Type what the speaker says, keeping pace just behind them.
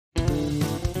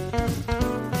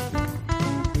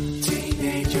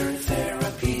Teenager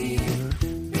therapy,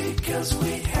 because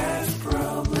we have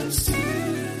problems too.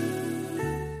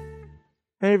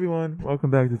 Hey everyone, welcome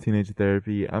back to Teenage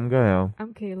Therapy. I'm Gael.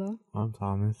 I'm Kayla. I'm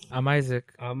Thomas. I'm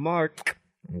Isaac. I'm Mark.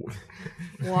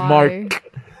 Why?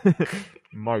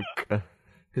 Mark.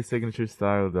 His signature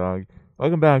style, dog.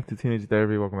 Welcome back to Teenage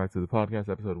Therapy. Welcome back to the podcast,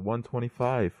 episode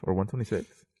 125 or 126.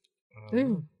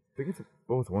 Ew, I think it's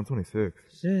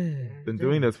 126. Shit. Been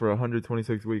doing this for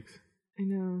 126 weeks. I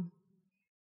know.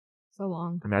 So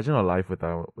long. Imagine a life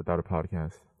without a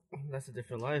podcast. That's a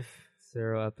different life.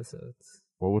 0 episodes.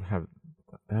 What would have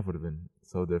that would have been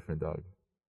so different, dog.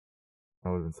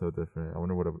 That would have been so different. I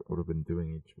wonder what I would have been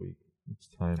doing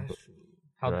each time. That's But true.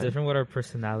 How Right. different would our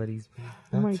personalities be?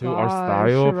 Oh my too, our gosh,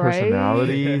 style, right?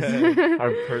 personalities,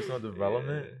 our personal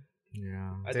development.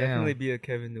 Yeah. I'd Damn. definitely be a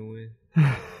Kevin Nguyen.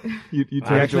 You I turn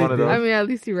into actually one of did. those. I mean, at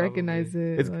least you Probably. recognize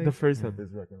it. It's like- the first step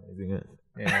is recognizing it.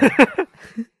 Yeah.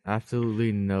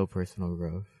 Absolutely no personal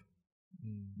growth.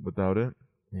 Without it,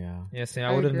 Yeah. Yeah, same. I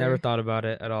I would have never agree. thought about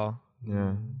it at all.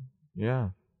 yeah.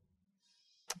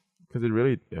 Because it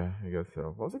really, I guess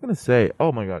so. What was I gonna say?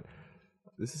 Oh my god,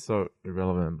 this is so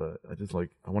irrelevant. But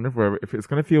I wonder if it's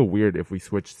gonna feel weird if we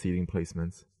switch seating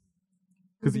placements.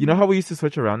 Because you know how we used to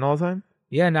switch around all the time?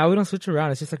 Yeah, now we don't switch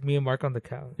around. It's just like me and Mark on the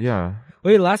couch. Yeah,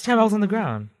 Wait, last time I was on the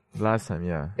ground. last time,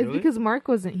 yeah, It's Really? because Mark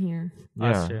wasn't here.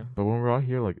 yeah. That's true. But when we're all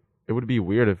here, like, it would be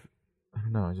weird if I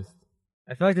don't know.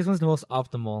 I feel like this one's the most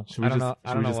optimal. Should we I don't just know. I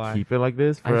should don't we know just why. keep it like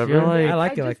this I forever? feel like I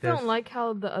like it just like this. don't like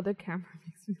how the other camera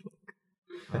makes me look.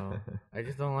 Oh, I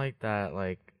just don't like that.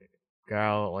 Like,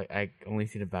 girl, like I only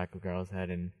see the back of girl's head,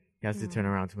 and he has to turn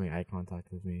around to make eye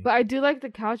contact with me. But I do like the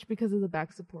couch because of the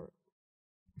back support.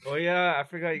 Oh yeah, I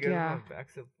forgot you guys Yeah. have back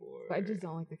support. But I just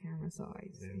don't like the camera, so I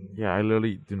just... Yeah, I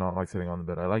literally do not like sitting on the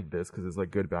bed. I like this because it's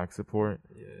like good back support.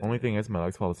 Yeah. Only thing is my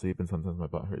legs fall asleep and sometimes my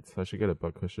butt hurts. So I should get a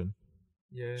butt cushion.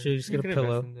 Yeah. Should you just get a can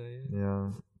pillow? invest in that,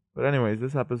 Yeah. But anyways,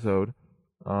 this episode,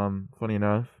 funny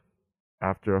enough,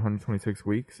 after 126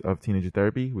 weeks of teenager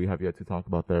therapy, we have yet to talk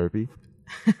about therapy.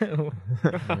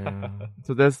 Yeah.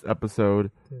 So this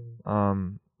episode,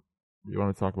 we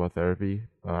want to talk about therapy.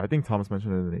 I think Thomas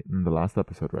mentioned it in the last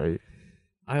episode, right?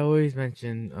 I always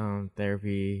mention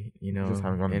therapy, you know, Just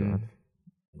haven't gone into in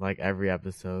that. like every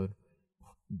episode,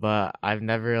 but I've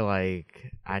never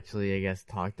like actually, I guess,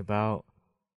 talked about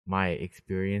my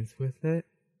experience with it.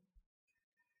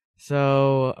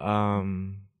 So,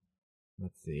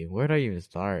 let's see, where do I even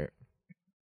start?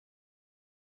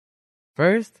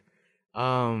 First,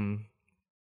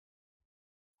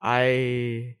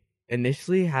 I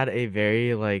initially had a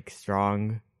very like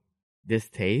strong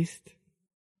distaste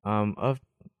of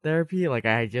therapy. Like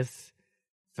I just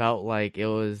felt like it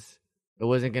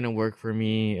wasn't gonna work for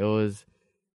me. It was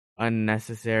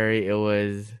unnecessary. It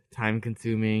was time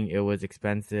consuming. It was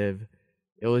expensive.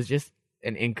 It was just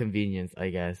an inconvenience, I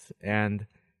guess. And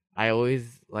I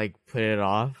always like put it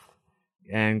off.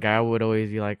 And guy would always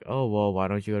be like, "Oh well, why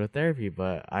don't you go to therapy?"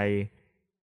 But I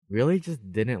really just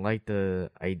didn't like the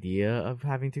idea of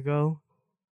having to go.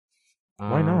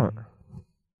 Why not?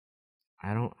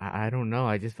 I don't know.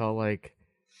 I just felt like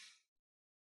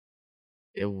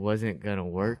it wasn't gonna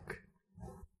work.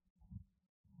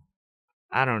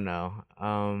 I don't know.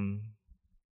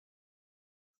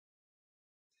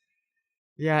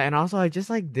 Yeah, and also I just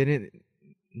like didn't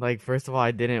like, first of all,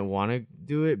 I didn't want to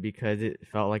do it because it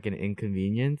felt like an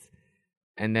inconvenience.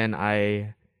 And then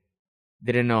I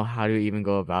didn't know how to even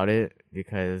go about it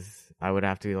because I would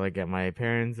have to like get my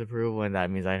parents' approval, and that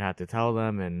means I'd have to tell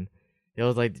them, and it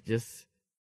was like just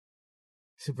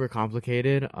super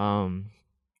complicated.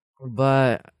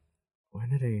 But when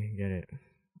did I get it?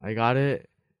 I got it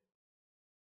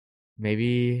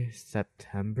maybe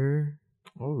September.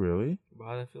 Oh, really?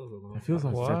 Wow, that feels a long. It feels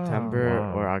like Wow. September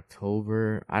Wow. or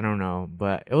October. I don't know,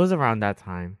 but it was around that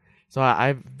time. So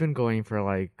I've been going for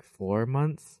like 4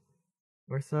 months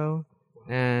or so,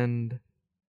 and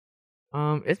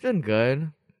it's been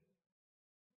good.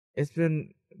 It's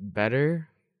been better.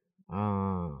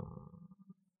 I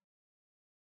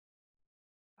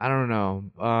don't know.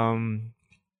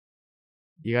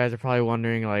 You guys are probably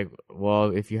wondering, like,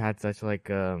 well, if you had such like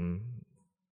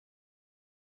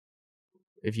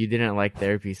if you didn't like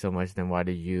therapy so much, then why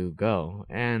did you go?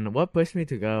 And what pushed me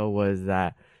to go was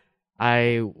that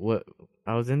I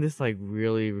was in this like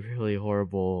really, really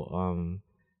horrible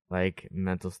like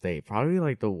mental state, probably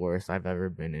like the worst I've ever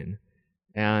been in.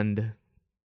 And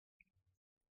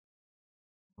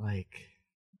like,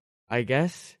 I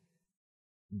guess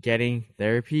getting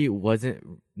therapy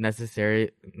wasn't necessarily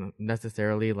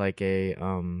like a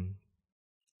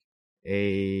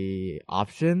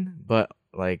option, but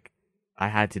like I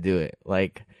had to do it.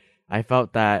 Like, I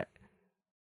felt that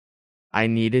I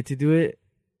needed to do it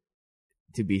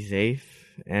to be safe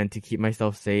and to keep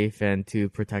myself safe and to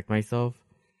protect myself,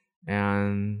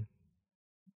 and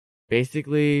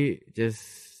basically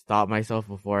just stop myself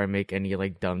before I make any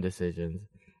like dumb decisions.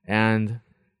 And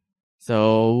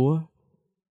so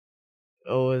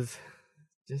it was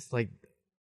just like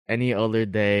any other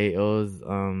day. It was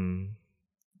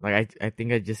like I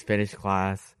think I just finished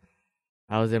class.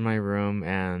 I was in my room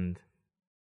and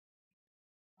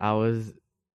I was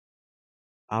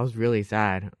really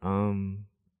sad.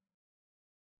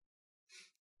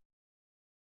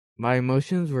 My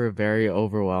emotions were very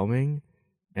overwhelming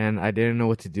and I didn't know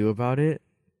what to do about it.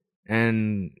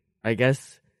 And I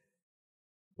guess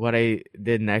what I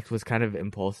did next was kind of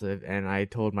impulsive, and I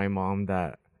told my mom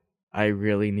that I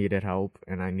really needed help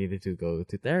and I needed to go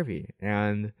to therapy.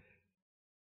 And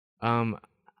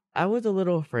I was a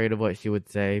little afraid of what she would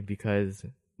say because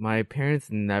my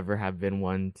parents never have been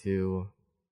one to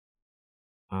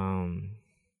I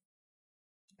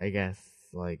guess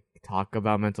like talk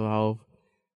about mental health,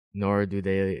 nor do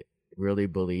they really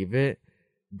believe it.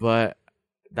 But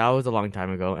that was a long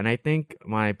time ago, and I think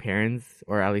my parents,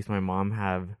 or at least my mom,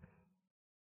 have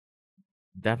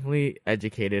definitely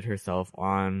educated herself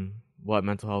on what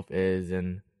mental health is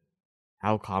and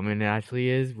how common it actually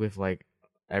is with like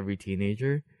every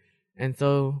teenager. And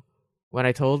so when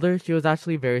I told her, she was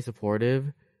actually very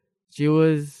supportive. She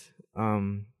was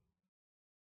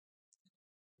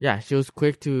she was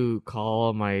quick to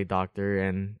call my doctor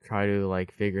and try to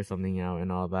like figure something out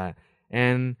and all that.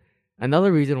 And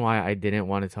another reason why I didn't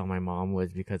want to tell my mom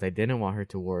was because I didn't want her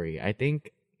to worry. I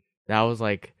think that was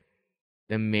like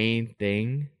the main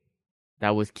thing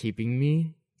that was keeping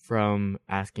me from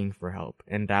asking for help.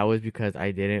 And that was because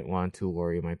I didn't want to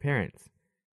worry my parents.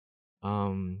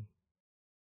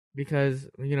 Because,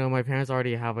 you know, my parents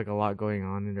already have like a lot going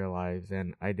on in their lives,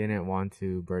 and I didn't want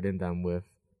to burden them with,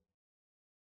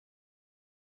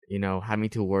 you know, having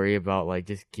to worry about like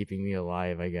just keeping me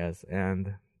alive, I guess.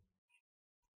 And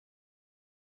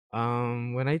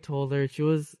when I told her, she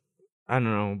was, I don't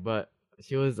know, but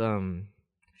she was I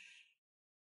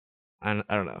don't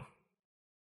know.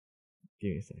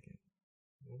 Give me a second.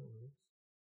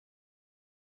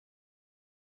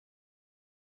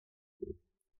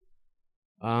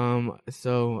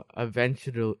 So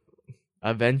eventually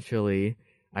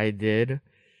I did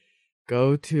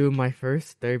go to my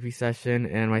first therapy session,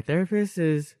 and my therapist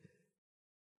is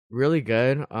really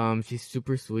good. She's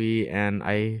super sweet, and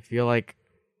I feel like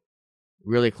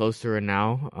really close to her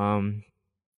now.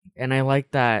 And I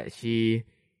like that she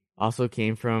also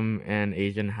came from an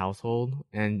Asian household,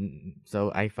 and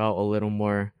so I felt a little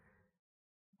more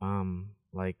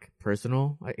like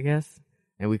personal, I guess,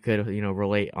 and we could, you know,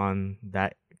 relate on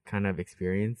that kind of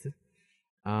experience.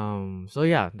 So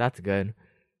yeah, that's good.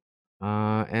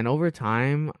 And over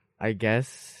time, I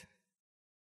guess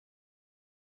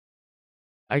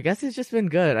it's just been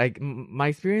good. My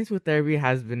experience with therapy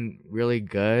has been really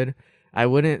good. I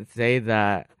wouldn't say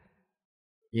that,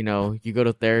 you know, you go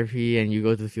to therapy and you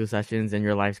go to a few sessions and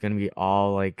your life's gonna be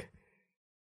all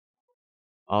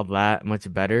that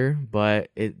much better, but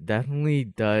it definitely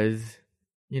does,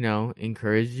 you know,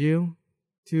 encourage you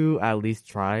to at least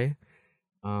try.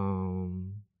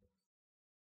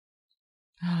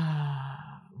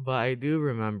 But I do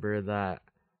remember that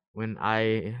when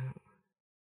my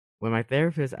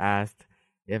therapist asked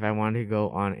if I wanted to go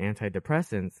on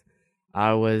antidepressants,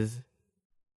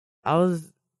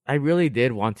 I really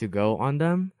did want to go on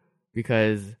them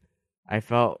because I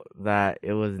felt that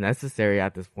it was necessary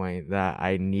at this point, that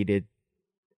I needed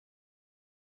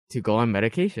to go on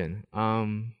medication.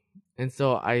 And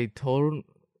so I told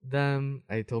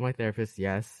my therapist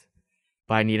yes,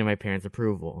 but I needed my parents'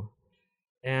 approval.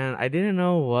 And I didn't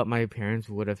know what my parents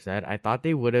would have said. I thought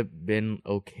they would have been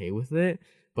okay with it,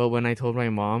 but when I told my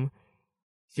mom,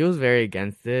 she was very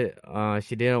against it.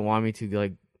 She didn't want me to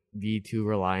like be too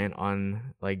reliant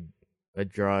on like a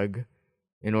drug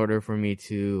in order for me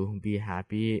to be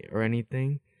happy or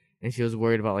anything. And she was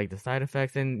worried about like the side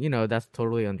effects, and you know, that's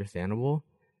totally understandable.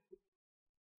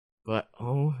 But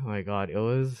oh my god, it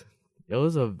was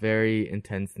a very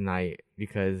intense night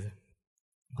because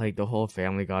like the whole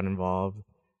family got involved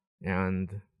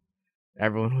and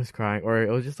everyone was crying, or it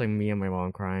was just like me and my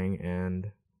mom crying.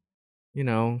 And you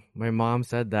know, my mom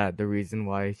said that the reason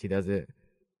why she doesn't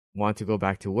want to go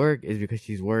back to work is because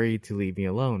she's worried to leave me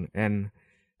alone. And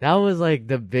that was like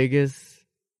the biggest,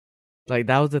 like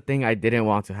that was the thing I didn't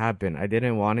want to happen. I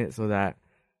didn't want it so that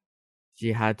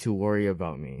she had to worry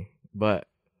about me. But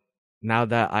now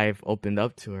that I've opened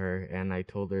up to her and I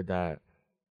told her that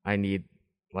I need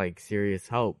like serious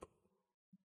help.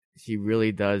 She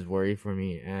really does worry for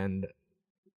me, and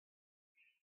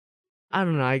I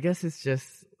don't know, I guess it's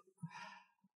just,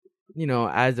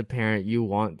 as a parent, you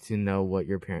want to know what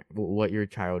your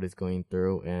child is going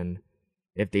through and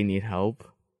if they need help.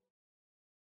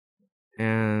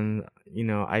 And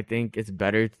I think it's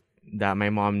better that my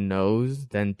mom knows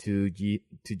than to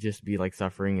just be like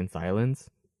suffering in silence.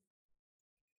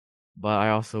 But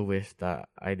I also wish that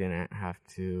I didn't have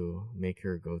to make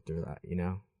her go through that,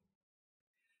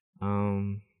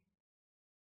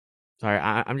 Sorry,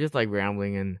 I'm just like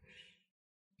rambling and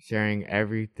sharing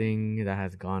everything that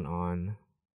has gone on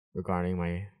regarding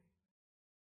my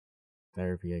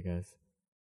therapy, I guess.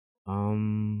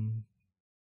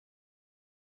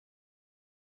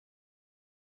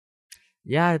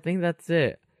 Yeah, I think that's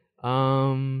it.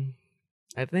 I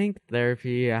think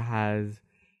therapy has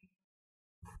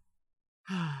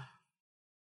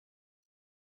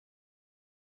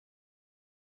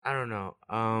I don't know.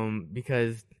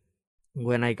 Because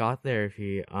when I got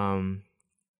therapy,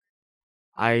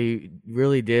 I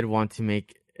really did want to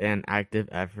make an active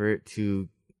effort to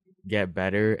get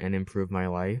better and improve my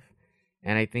life.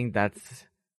 And I think that's,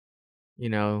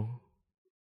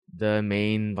 the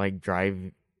main like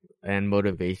drive and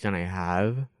motivation I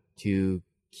have to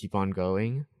keep on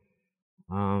going.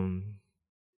 I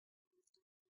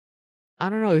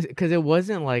don't know, because it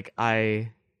wasn't like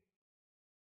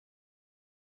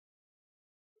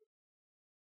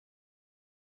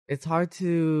it's hard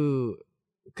to,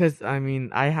 because I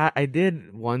mean, I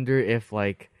did wonder if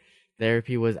like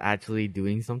therapy was actually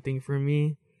doing something for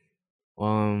me,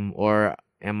 or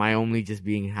am I only just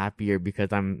being happier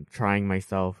because I'm trying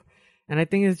myself? And I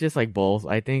think it's just like both.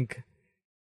 I think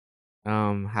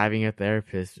having a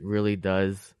therapist really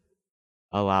does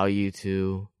allow you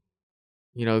to,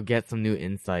 get some new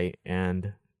insight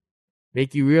and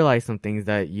make you realize some things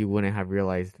that you wouldn't have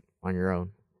realized on your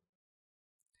own.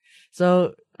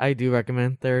 So I do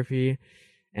recommend therapy,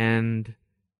 and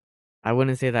I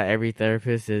wouldn't say that every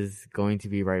therapist is going to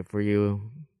be right for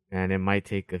you, and it might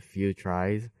take a few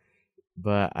tries,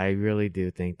 but I really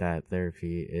do think that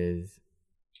therapy is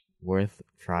worth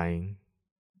trying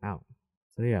out.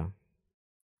 So yeah.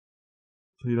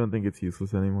 So you don't think it's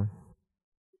useless anymore?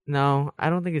 No,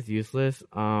 I don't think it's useless.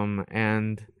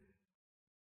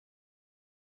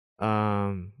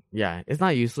 Yeah, it's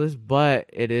not useless, but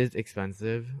it is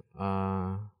expensive.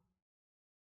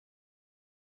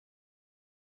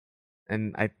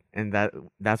 And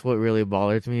that's what really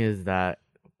bothers me, is that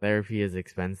therapy is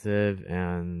expensive,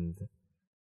 and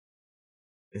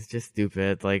it's just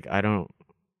stupid. Like, I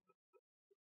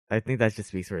think that just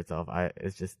speaks for itself.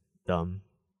 It's just dumb.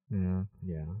 Yeah.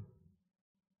 Yeah.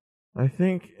 I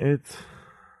think it's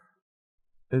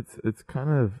kind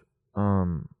of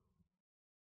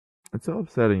it's so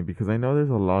upsetting, because I know there's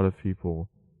a lot of people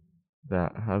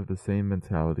that have the same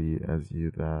mentality as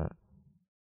you, that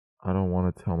I don't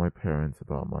want to tell my parents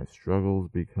about my struggles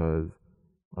because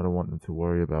I don't want them to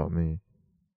worry about me,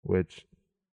 which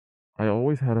I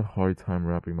always had a hard time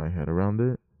wrapping my head around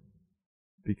it,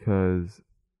 because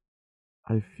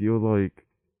I feel like,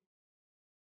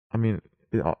 I mean,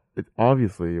 it's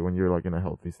obviously, when you're like in a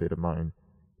healthy state of mind,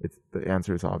 the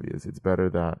answer is obvious. It's better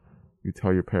that you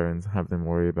tell your parents, have them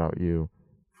worry about you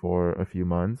for a few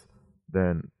months,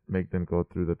 than make them go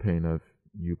through the pain of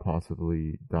you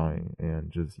possibly dying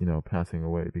and just, passing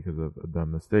away because of a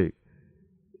dumb mistake.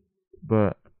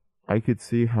 But I could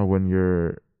see how when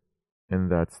you're in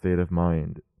that state of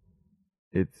mind,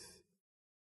 it's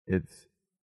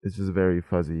just very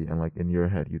fuzzy, and like in your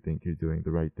head you think you're doing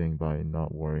the right thing by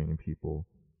not worrying people,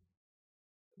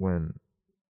 when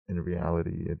in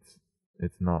reality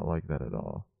it's not like that at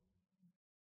all.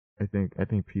 I think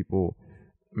people,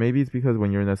 maybe it's because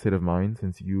when you're in that state of mind,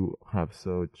 since you have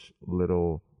such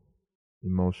little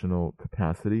emotional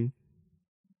capacity,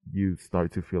 you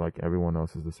start to feel like everyone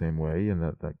else is the same way, and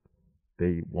that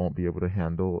they won't be able to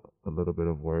handle a little bit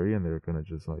of worry, and they're gonna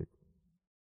just like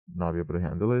not be able to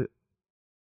handle it.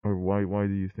 Or why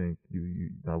do you think you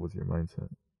that was your mindset?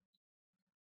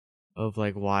 Of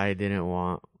like why I didn't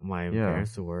want my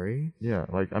parents to worry. Yeah,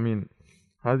 like, I mean,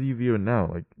 how do you view it now?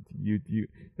 Like, you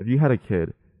if you had a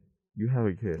kid, you have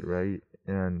a kid, right?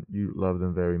 And you love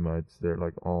them very much. They're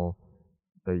like all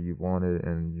that you wanted,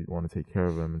 and you want to take care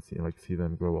of them and see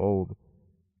them grow old.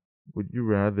 Would you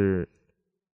rather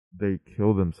they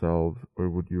kill themselves, or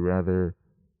would you rather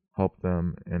help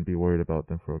them and be worried about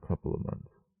them for a couple of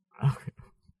months? Okay.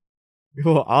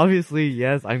 Well, obviously,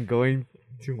 yes, I'm going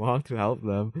to want to help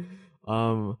them.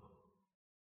 I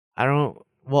don't.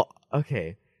 Well,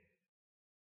 okay.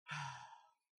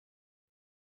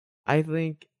 I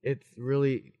think it's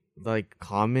really like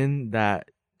common that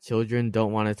children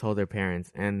don't want to tell their parents,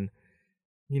 and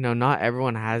not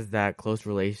everyone has that close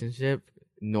relationship,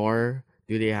 nor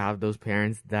do they have those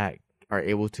parents that are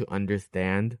able to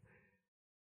understand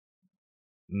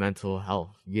mental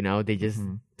health. They just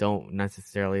Mhm. don't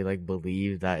necessarily like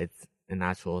believe that it's an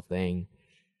actual thing.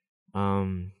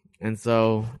 And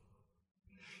so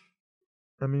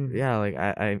I mean, yeah, like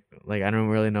I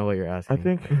don't really know what you're asking. I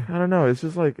think I don't know. It's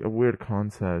just like a weird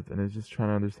concept, and it's just trying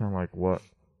to understand like what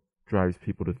drives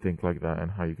people to think like that, and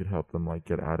how you could help them like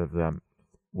get out of that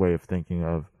way of thinking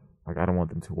of like I don't want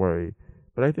them to worry.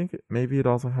 But I think maybe it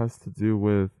also has to do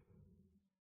with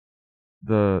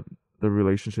the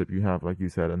relationship you have, like you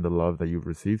said, and the love that you've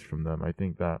received from them. I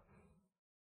think that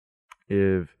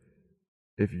if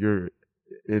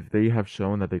if they have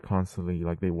shown that they constantly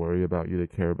like they worry about you, they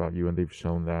care about you, and they've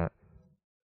shown that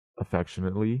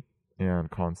affectionately and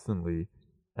constantly,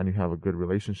 and you have a good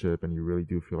relationship and you really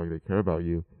do feel like they care about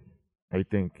you, I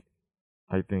think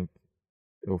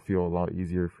it'll feel a lot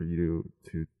easier for you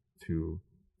to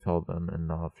tell them and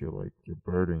not feel like you're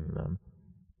burdening them.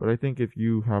 But I think if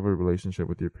you have a relationship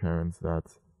with your parents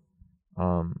that's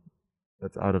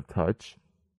out of touch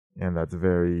and that's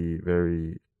very,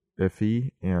 very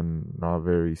iffy and not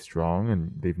very strong,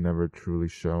 and they've never truly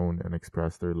shown and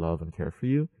expressed their love and care for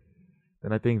you,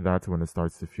 then I think that's when it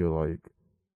starts to feel like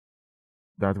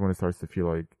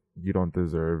you don't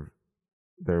deserve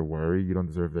their worry, you don't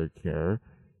deserve their care,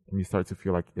 and you start to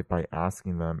feel like if by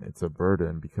asking them it's a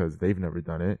burden because they've never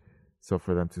done it, so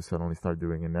for them to suddenly start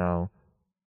doing it now,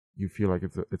 you feel like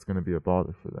it's going to be a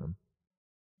bother for them.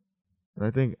 And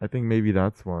I think maybe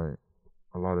that's why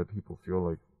a lot of people feel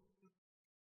like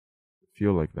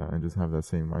that and just have that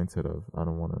same mindset of I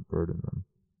don't want to burden them.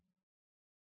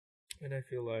 And I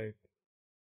feel like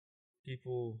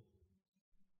people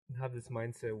have this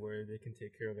mindset where they can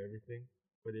take care of everything,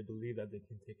 where they believe that they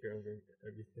can take care of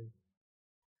everything.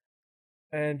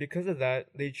 And because of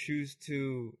that, they choose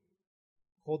to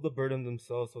hold the burden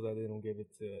themselves so that they don't give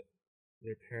it to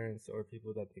their parents or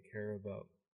people that they care about,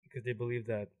 because they believe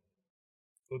that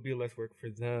it would be less work for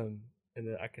them and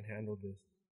that I can handle this.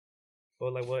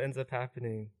 But like what ends up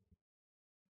happening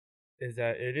is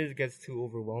that it gets too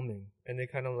overwhelming, and they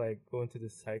kind of like go into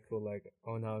this cycle like,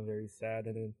 oh, now I'm very sad,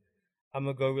 and then I'm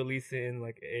gonna go release it in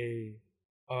like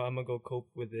I'm gonna go cope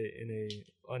with it in a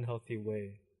unhealthy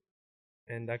way,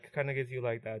 and that kind of gives you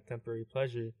like that temporary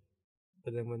pleasure.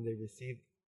 But then when they receive,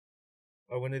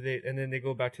 or when then they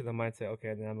go back to the mindset,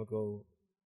 okay, then I'm gonna go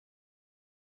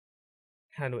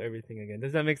handle everything again.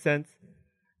 Does that make sense?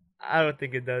 I don't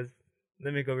think it does.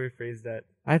 Let me go rephrase that.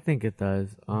 I think it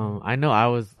does. I know I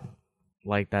was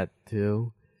like that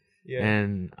too, Yeah.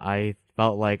 and I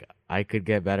felt like I could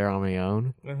get better on my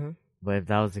own. Uh-huh. But if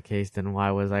that was the case, then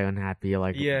why was I unhappy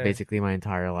like Yeah. basically my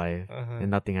entire life, Uh-huh. and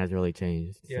nothing has really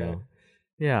changed? Yeah. So,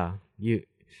 yeah, you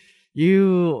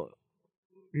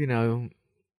know,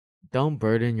 don't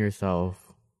burden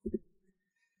yourself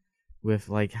with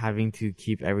like having to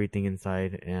keep everything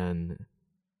inside, and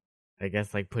I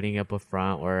guess like putting up a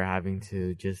front, or having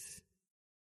to just,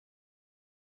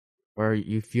 or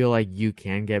you feel like you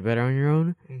can get better on your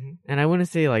own. Mm-hmm. And I wouldn't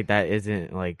say like that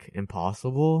isn't like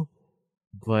impossible,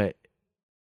 but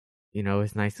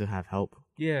it's nice to have help.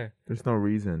 Yeah. There's no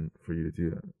reason for you to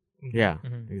do that. Mhm. Yeah,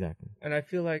 Mhm. exactly. And I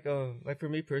feel like for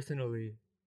me personally,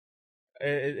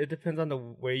 it depends on the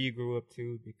way you grew up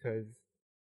too, because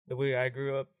the way I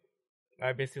grew up,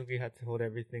 I basically had to hold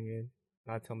everything in,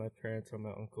 not tell my parents or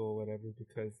my uncle or whatever,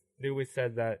 because they always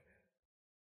said that,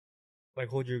 like,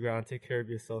 hold your ground, take care of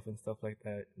yourself and stuff like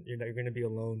that. You're gonna be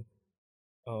alone.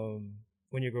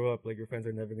 When you grow up, like your friends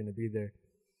are never gonna be there,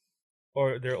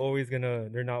 or they're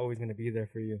not always gonna be there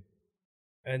for you.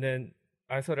 And then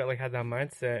I sort of like had that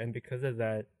mindset, and because of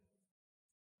that,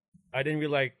 I didn't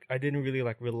really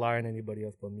like rely on anybody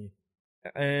else but me.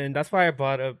 And that's why I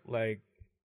brought up like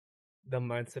the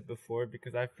mindset before,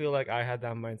 because I feel like I had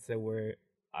that mindset where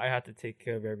I had to take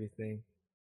care of everything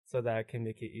so that I can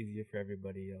make it easier for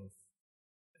everybody else.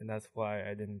 And that's why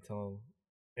I didn't tell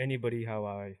anybody how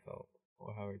I felt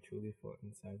or how I truly felt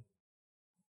inside.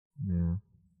 Yeah.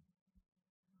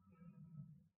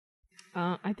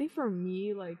 I think for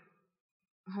me, like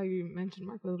how you mentioned,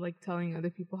 Mark, was like telling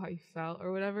other people how you felt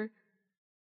or whatever.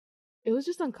 It was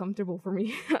just uncomfortable for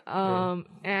me.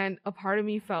 And a part of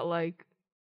me felt like,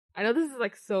 I know this is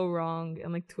like so wrong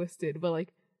and like twisted, but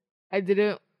like I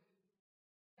didn't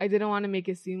want to make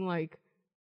it seem like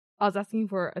I was asking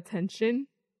for attention,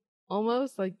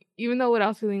 almost like, even though what I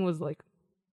was feeling was like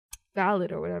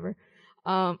valid or whatever.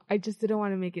 I just didn't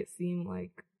want to make it seem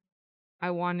like I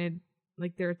wanted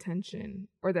like their attention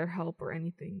or their help or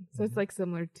anything. So it's like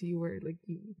similar to you where like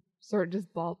you sort of just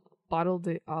bottled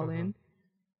it all in.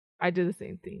 I did the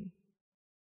same thing.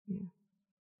 Yeah.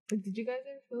 Like, did you guys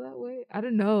ever feel that way? I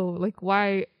don't know. Like,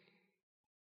 why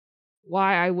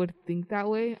I would think that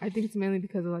way. I think it's mainly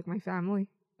because of like my family.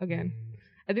 Again,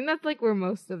 I think that's like where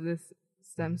most of this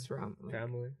stems from. Like,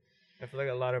 Family. I feel like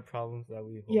a lot of problems that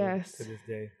we hold Yes. to this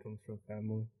day comes from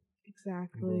family.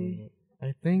 exactly.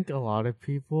 I think a lot of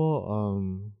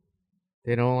people,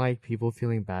 they don't like people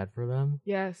feeling bad for them.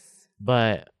 Yes.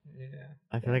 But Yeah.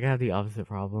 I feel like I have the opposite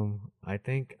problem. I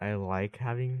think I like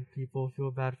having people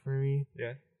feel bad for me.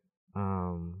 Yeah.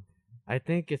 I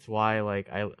think it's why like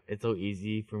it's so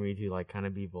easy for me to like kind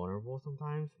of be vulnerable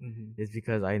sometimes. Mm-hmm. Is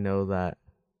because I know that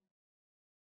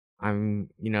I'm,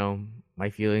 my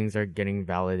feelings are getting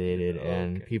validated Oh,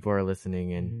 and okay. people are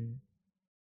listening and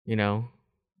Mhm.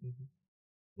 Mm-hmm.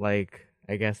 like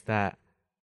I guess that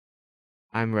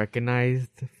I'm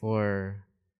recognized for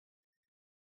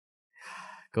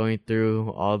going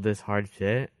through all this hard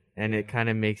shit and it Yeah. kind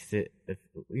of makes it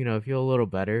feel a little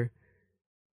better.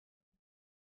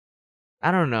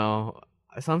 I don't know.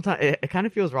 Sometimes it kind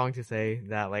of feels wrong to say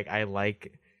that like I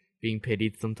like being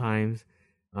pitied sometimes.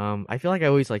 I feel like I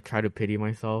always like try to pity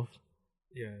myself.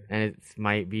 Yeah. And it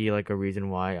might be like a reason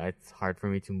why it's hard for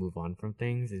me to move on from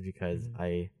things is because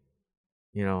I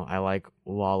like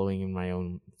wallowing in my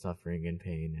own suffering and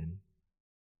pain and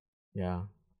yeah.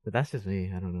 But that's just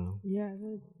me. I don't know. Yeah,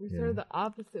 we're sort Yeah. of the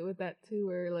opposite with that too,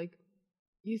 where like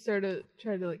you sort of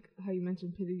try to like how you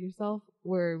mentioned pity yourself,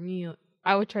 where me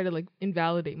I would try to like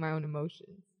invalidate my own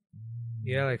emotions.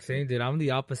 Yeah, like same, dude. I'm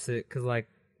the opposite because, like,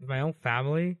 with my own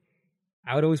family,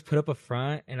 I would always put up a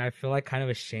front, and I feel like kind of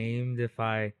ashamed if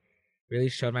I really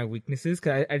showed my weaknesses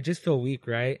because I just feel weak,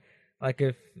 right? Like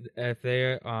if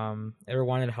they ever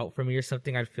wanted help from me or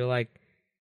something, I'd feel like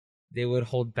they would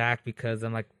hold back because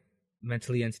I'm like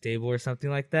mentally unstable or something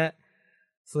like that.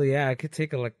 So yeah, it could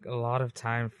take a lot of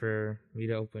time for me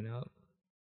to open up.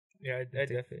 Yeah, I Take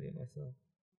definitely pity myself.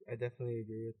 I definitely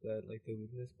agree with that, like the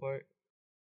weakness part.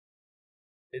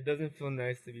 It doesn't feel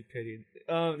nice to be pitied.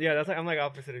 Yeah, that's like I'm like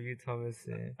opposite of you, Thomas.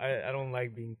 Yeah. I don't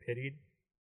like being pitied.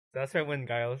 That's why when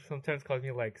Gael sometimes calls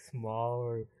me like small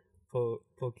or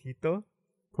poquito.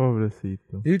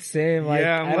 Pobrecito. Dude, same. Like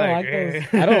Yeah, I'm I don't like, like those.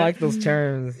 eh. I don't like those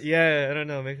terms. Yeah, I don't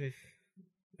know. It makes me.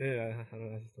 Yeah, I don't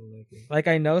know. I just don't like it. Like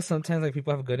I know sometimes like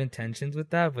people have good intentions with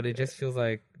that, but it just feels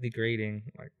like degrading.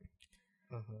 Like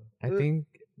Uh-huh. I think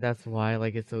that's why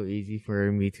like it's so easy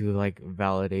for me to like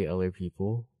validate other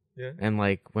people. Yeah. And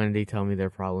like when they tell me their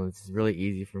problems, it's really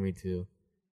easy for me to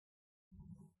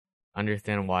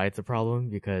understand why it's a problem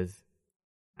because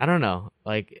I don't know.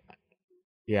 Like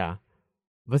yeah.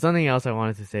 But something else I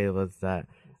wanted to say was that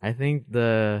I think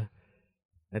the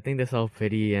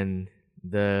self-pity and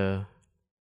the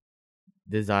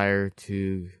desire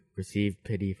to receive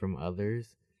pity from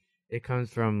others, it comes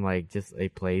from like just a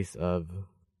place of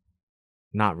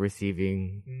not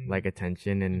receiving like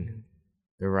attention and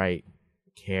the right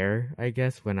care, I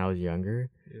guess, when I was younger.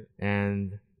 Yeah.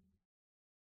 And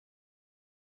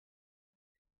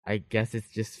I guess it's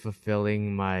just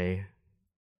fulfilling my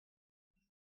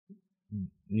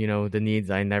the needs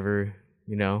I never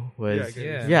was Yeah, I get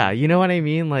it. Yeah. you know what I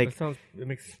mean, like It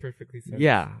makes perfectly sense.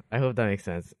 yeah, I hope that makes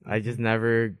sense. I just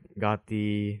never got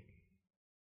the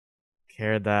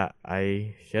care that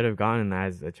I should have gotten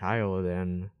as a child,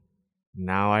 and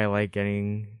now I like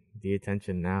getting the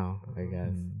attention now, I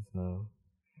guess. So,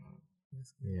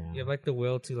 yeah. you have like the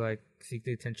will to like seek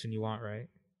the attention you want, right?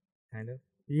 Kind of.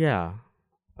 Yeah.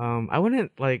 I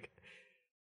wouldn't like.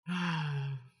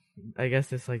 I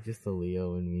guess it's like just the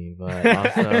Leo in me, but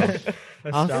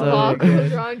also, Well,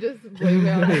 John just blame it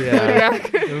on the Yeah.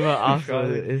 zodiac. but also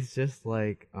Astrology. it's just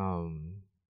like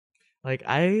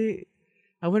I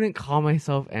wouldn't call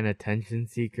myself an attention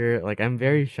seeker. Like I'm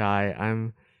very shy.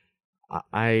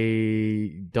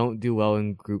 I don't do well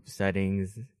in group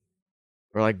settings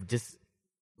or like just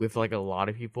with like a lot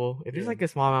of people. If there's Yeah. like a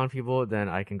small amount of people, then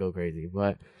I can go crazy.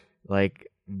 But like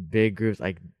big groups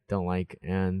I don't like,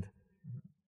 and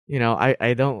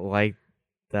I don't like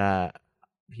that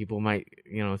people might,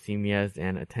 see me as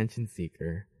an attention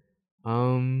seeker.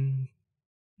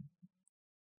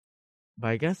 But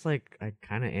I guess like I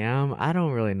kind of am. I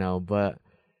don't really know, but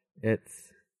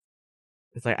it's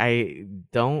like I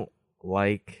don't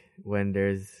like when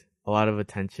there's a lot of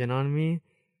attention on me,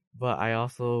 but I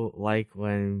also like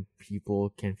when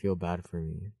people can feel bad for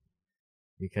me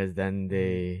because then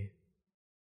they,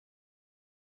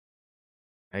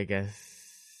 I guess,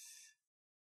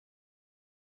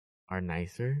 are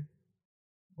nicer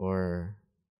or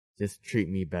just treat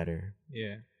me better.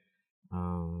 Yeah.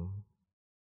 Do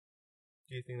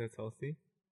you think that's healthy?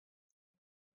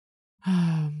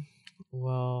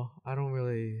 Well, I don't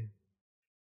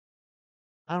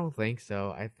think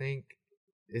so. I think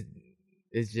it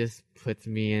just puts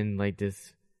me in like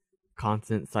this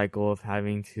constant cycle of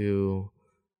having to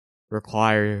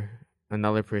require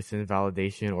another person's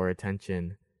validation or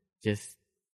attention, just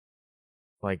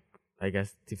like, I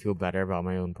guess, to feel better about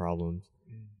my own problems.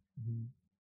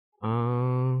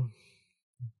 And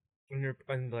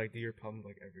like, do your problems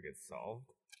like ever get solved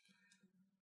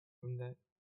from that?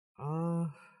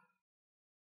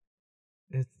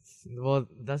 Well,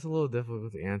 that's a little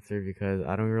difficult to answer because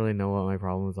I don't really know what my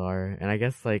problems are, and I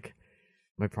guess like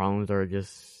my problems are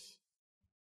just,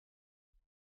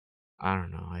 I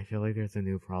don't know. I feel like there's a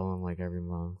new problem like every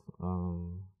month.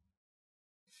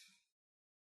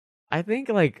 I think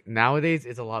like nowadays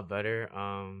it's a lot better.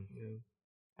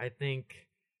 I think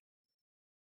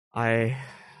I'm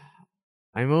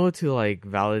able to like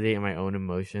validate my own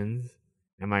emotions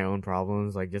and my own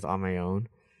problems like just on my own,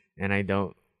 and I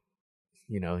don't,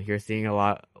 you're seeing a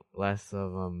lot less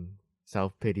of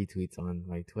self-pity tweets on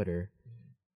like Twitter.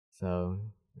 So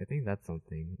I think that's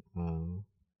something.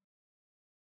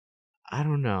 I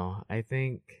don't know. I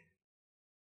think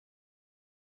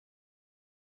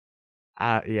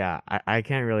I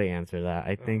can't really answer that.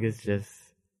 I think it's okay. just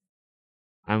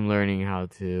I'm learning how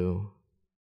to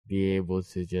be able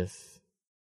to just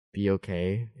be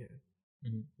okay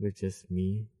with just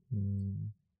me.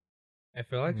 I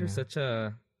feel like there's Yeah. such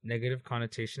a negative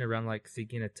connotation around like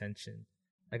seeking attention.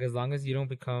 Like as long as you don't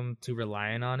become too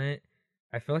reliant on it,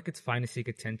 I feel like it's fine to seek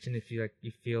attention if you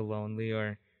feel lonely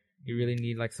or you really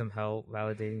need like some help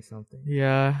validating something.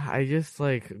 Yeah, I just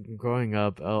like growing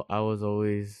up, I was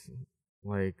always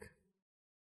like,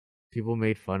 people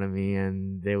made fun of me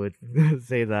and they would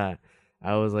say that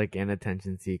I was like an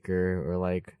attention seeker, or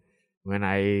like when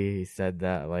I said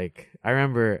that, like I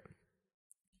remember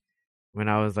when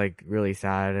I was like really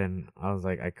sad and I was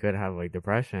like I could have like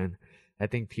depression. I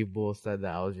think people said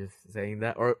that I was just saying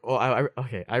that, or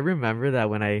okay, I remember that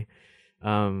when I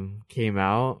came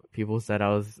out, people said I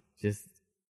was just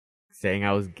saying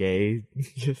I was gay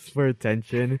just for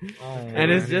attention. And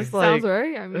it's just like, Sounds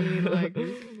right. I mean, like,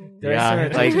 yeah,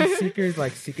 Like like seekers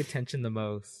like seek attention the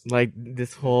most. like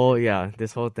this whole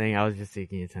thing, I was just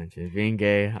seeking attention. Being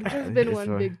gay, It's just been just one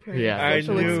for- big prank. yeah. I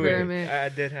Social knew experiment. it. I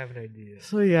did have an idea.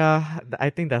 So yeah, I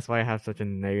think that's why I have such a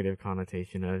negative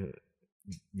connotation of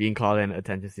being called an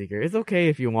attention seeker. It's okay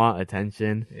if you want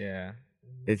attention. Yeah.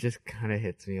 It just kind of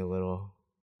hits me a little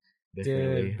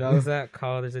differently. Dude, those at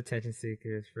college attention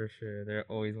seekers for sure. They're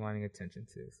always wanting attention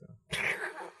too. So,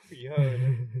 Yo,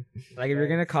 like, if you're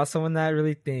gonna call someone that,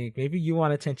 really think maybe you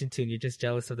want attention too, and you're just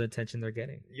jealous of the attention they're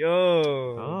getting. yo.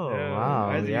 Oh, damn. wow,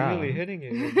 Guys, yeah. you're really hitting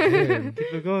it.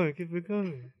 Keep it going. Keep it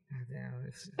going. Damn,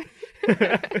 it's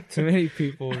too many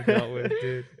people we've dealt with,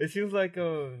 dude. It seems like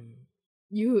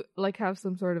You like have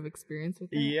some sort of experience with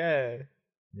that? yeah.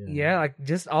 Yeah, like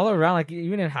just all around, like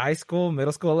even in high school,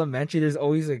 middle school, elementary, there's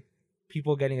always like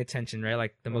people getting attention, right?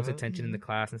 Like the most attention in the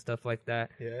class and stuff like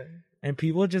that. Yeah. And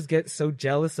people just get so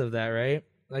jealous of that, right?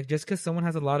 Like just because someone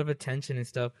has a lot of attention and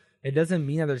stuff, it doesn't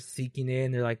mean that they're seeking it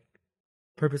and they're like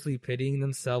purposely pitying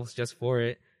themselves just for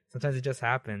it. Sometimes it just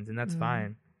happens, and that's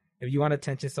fine. If you want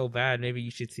attention so bad, maybe you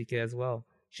should seek it as well.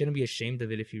 You shouldn't be ashamed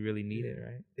of it if you really need it,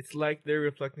 right? It's like they're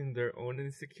reflecting their own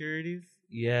insecurities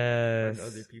Yes. on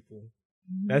other people.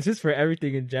 That's just for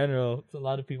everything in general. A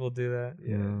lot of people do that.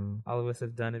 Yeah. All of us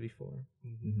have done it before.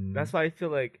 Mhm. That's why I feel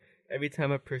like every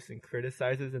time a person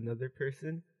criticizes another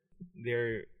person,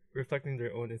 they're reflecting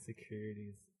their own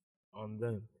insecurities on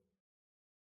them.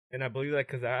 And I believe that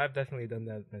because I've definitely done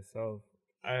that myself.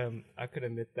 I could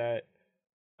admit that.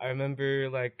 I remember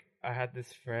like I had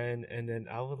this friend, and then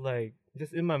I would like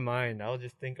just in my mind, I would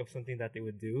just think of something that they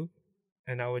would do,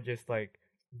 and I would just like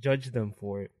judge them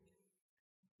for it.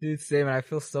 Dude, same. And I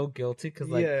feel so guilty because,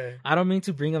 like, yeah. I don't mean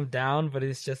to bring them down, but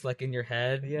it's just like in your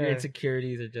head. Your Yeah.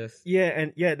 insecurities are just. Yeah,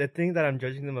 and yeah, the thing that I'm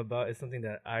judging them about is something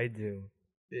that I do.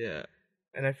 Yeah.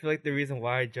 And I feel like the reason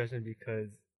why I judge them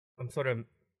because I'm sort of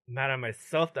mad at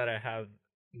myself that I have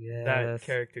that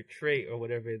character trait or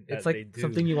whatever that It's they like do.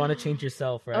 something you want to change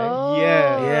yourself, right? Oh.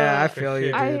 Yeah, I for feel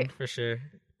you, sure. dude, for sure.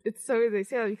 It's so weird they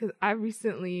say that because I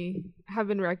recently have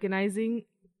been recognizing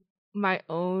my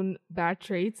own bad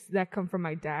traits that come from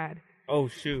my dad. Oh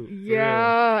shoot. for real.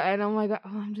 Yeah, and I'm like,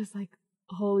 I'm just like,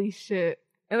 holy shit.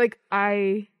 And like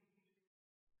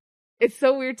it's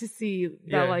so weird to see that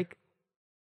Yeah. like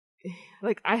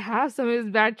like I have some of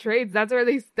his bad traits. That's where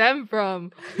they stem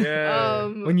from. Yeah.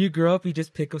 When you grow up, you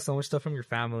just pick up so much stuff from your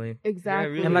family.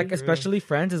 Exactly. really. And like for real. especially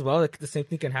friends as well, like the same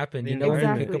thing can happen. You The know, when you pick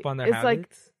environment. up on their It's like-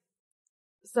 habits.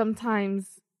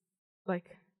 sometimes,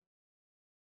 like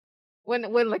when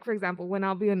like for example, when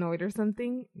I'll be annoyed or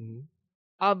something, Mhm.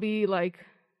 I'll be like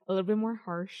a little bit more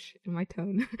harsh in my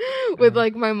tone with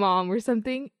like my mom or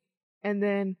something, and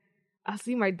then I'll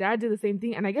see my dad do the same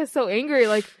thing, and I get so angry.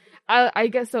 Like I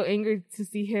get so angry to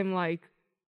see him like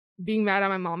being mad at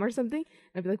my mom or something.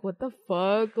 I'd be like, "What the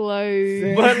fuck?"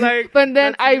 Like, But like, but then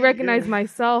that's I really recognize good.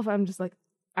 myself. I'm just like,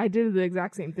 I did the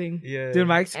exact same thing. Yeah. Dude,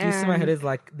 my excuse in my head And- is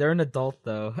like they're an adult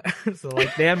though, so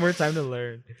like they have more time to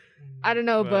learn. I don't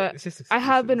know, but it's just I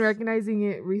have been excuses. recognizing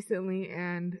it recently,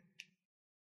 and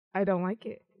I don't like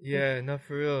it. Yeah, no,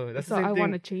 for real. That's so the same I thing.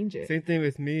 want to change it. Same thing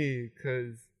with me,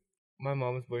 cause my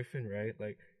mom's boyfriend, right?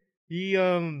 Like, he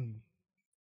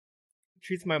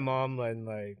treats my mom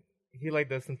like he like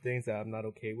does some things that I'm not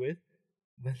okay with,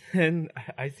 but then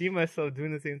I see myself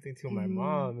doing the same thing to my Mhm.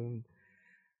 mom, and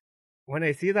when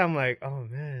I see that, I'm like, oh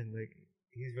man, like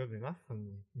he's rubbing off on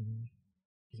me.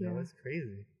 You know, Yeah. it's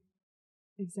crazy.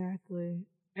 Exactly.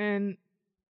 And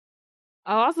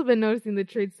I've also been noticing the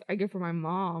traits I get from my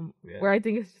mom, Yeah. where I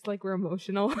think it's just like we're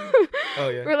emotional. Oh,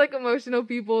 yeah. We're like emotional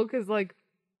people, because like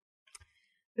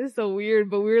this is so weird,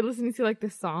 but we were listening to like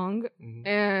this song,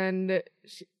 Mhm.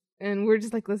 and we're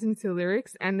just like listening to the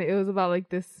lyrics, and it was about like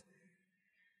this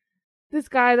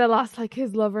guy that lost like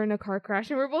his lover in a car crash,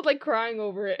 and we're both like crying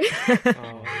over it.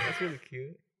 Oh, that's really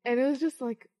cute. And it was just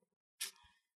like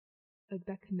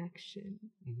that connection,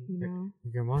 Mhm. you know?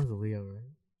 Your mom's a Leo,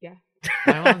 right? Yeah.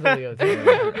 My mom's a Leo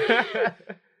too.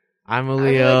 I'm a I mean,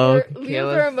 Leo. like,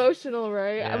 Leos are Kayla's, emotional,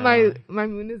 right? Yeah. My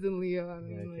moon is in Leo. I yeah,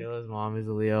 mean, like, Kayla's mom is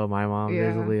a Leo. My mom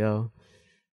is a Yeah. Leo.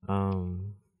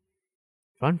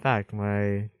 Fun fact: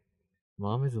 my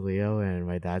mom is a Leo and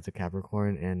my dad's a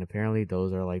Capricorn, and apparently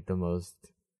those are like the most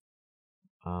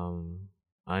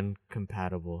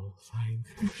uncompatible signs.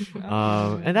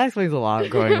 And that explains a lot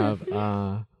growing up.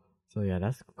 So yeah,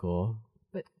 that's cool.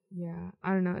 but yeah,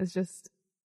 I don't know. It's just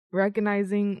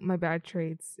recognizing my bad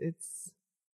traits. It's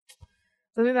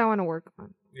something that I want to work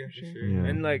on Yeah, For for sure. sure. Yeah.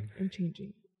 And like, and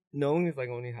changing. knowing is like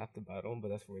only half the battle, but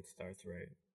that's where it starts, right?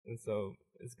 And so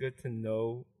it's good to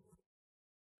know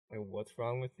like what's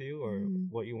wrong with you or Mhm.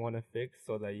 what you want to fix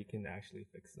so that you can actually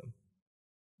fix them.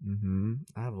 Mm-hmm.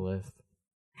 I have a list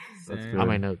That's Same. good. on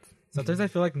my notes. Sometimes I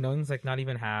feel like knowing's like not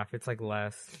even half. It's like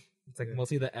less. It's like Yeah.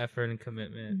 mostly the effort and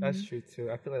commitment. That's true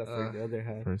too. I feel like that's like the other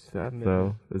half. First step Commitment.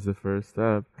 though is the first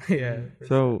step. Yeah.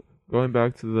 So going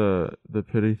back to the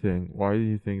pity thing, why do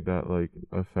you think that like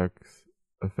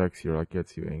affects you or like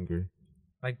gets you angry?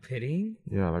 Like pitying?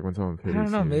 Yeah, like when someone I pities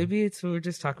don't know. you. Maybe it's what we're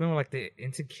just talking about, like the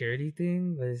insecurity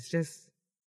thing, but it's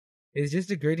just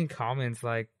degrading comments.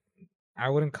 Like I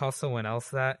wouldn't call someone else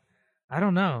that. I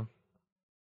don't know.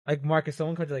 Like Mark, if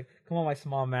someone comes like, "Come on, my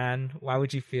small man," why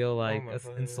would you feel like my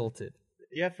God. insulted?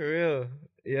 Yeah, for real.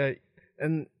 Yeah,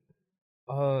 and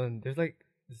there's like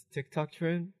this TikTok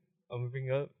trend I'm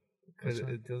bring up because Which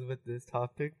one? it deals with this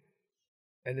topic,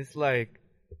 and it's like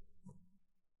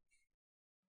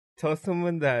tell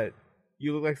someone that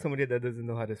you look like somebody that doesn't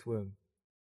know how to swim.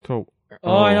 So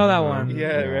Oh, I know that one.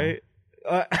 Yeah, right.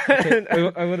 Okay,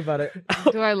 what about it?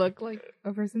 Do I look like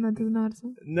a person that doesn't know how to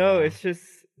swim? No, it's just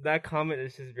that comment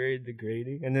is just very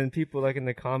degrading, and then people like in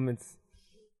the comments.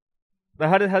 Like,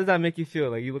 how does that make you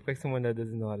feel? Like you look like someone that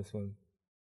doesn't know how to swim.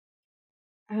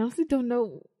 I honestly don't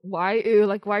know why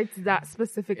it's that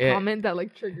specific It- comment that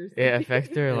like triggers me. It affects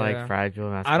their like Yeah. fragile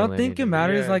I masculinity. don't think it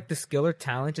matters Yeah. like the skill or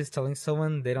talent. Just telling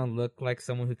someone they don't look like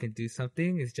someone who can do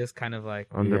something is just kind of like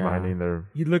undermining their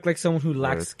you look like someone who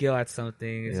lacks Worth. skill at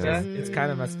something. It's Yeah. just it's kind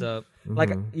of messed up. Like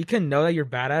Mhm. you can know that you're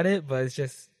bad at it, but it's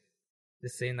just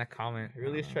saying that comment. It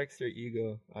really strikes their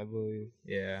ego, I believe.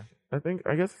 Yeah. I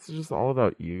guess it's just all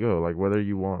about ego, like whether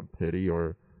you want pity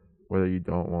or whether you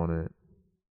don't want it.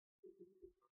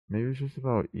 Maybe it's just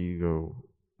about ego,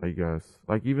 I guess.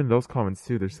 Like even those comments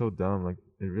too, they're so dumb. Like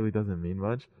it really doesn't mean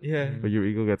much, Yeah, but your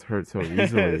ego gets hurt so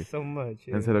easily. so much.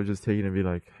 Yeah. Instead of just taking it and be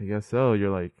like, I guess so, you're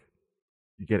like,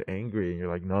 you get angry and you're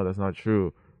like, no, that's not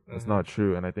true. That's Uh-huh. not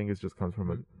true. And I think it just comes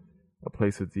from a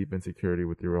place of deep insecurity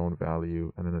with your own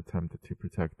value and an attempt to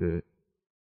protect it.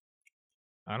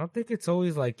 I don't think it's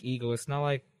always like ego. It's not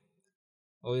like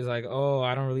always like, oh,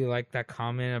 I don't really like that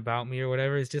comment about me or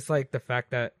whatever. It's just like the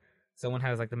fact that someone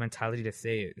has like the mentality to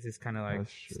say it. It's just kind of like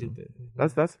That's true. stupid.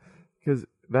 That's because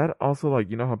that also like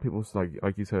you know how people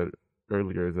like you said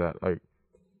earlier is that like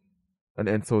an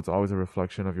insult's always a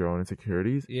reflection of your own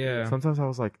insecurities. Yeah. Sometimes I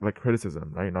was like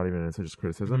criticism, right? Not even an insult, just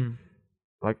criticism.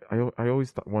 Mhm. like I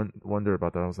always wonder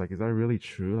about that. I was like, is that really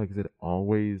true? Like, is it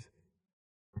always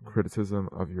a criticism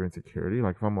of your insecurity?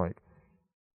 Like, if I'm like,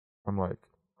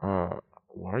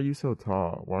 why are you so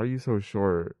tall? Why are you so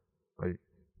short? Like,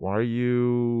 why is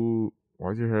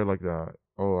your hair like that?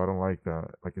 Oh, I don't like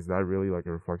that. Like, is that really like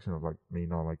a reflection of like me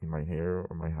not liking my hair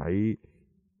or my height?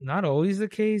 Not always the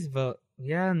case, but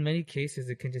yeah, in many cases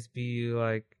it can just be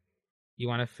like you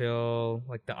want to feel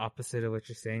like the opposite of what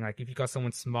you're saying. Like if you call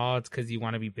someone small, it's because you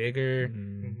want to be bigger,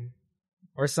 Mm-hmm.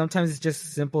 or sometimes it's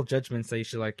just simple judgments that you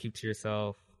should like keep to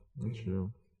yourself. That's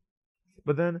true.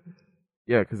 But then,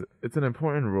 yeah, because it's an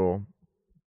important rule.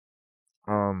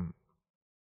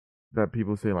 That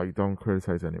people say like, don't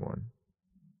criticize anyone,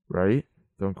 right?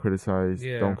 Don't criticize,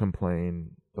 Yeah. don't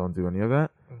complain, don't do any of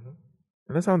that. Uh-huh.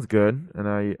 And that sounds good. And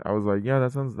I was like, yeah,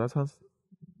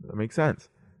 that makes sense.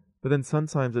 But then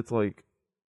sometimes it's like,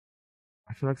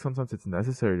 I feel like sometimes it's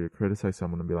necessary to criticize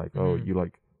someone and be like, oh,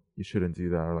 Mhm. you shouldn't do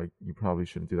that, or like you probably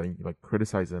shouldn't do that. You like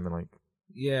criticize them and like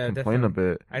Yeah, complain definitely. a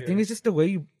bit. I think it's just the way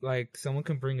you like someone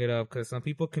can bring it up, because some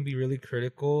people can be really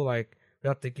critical, like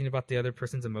without thinking about the other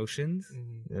person's emotions.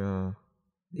 Mm-hmm. Yeah.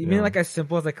 Even Yeah. like as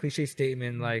simple as a cliche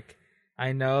statement, like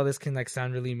I know this can like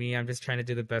sound really mean. I'm just trying to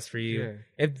do the best for you. Yeah.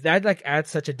 If that like adds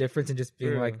such a difference in just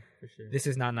being like, for sure. this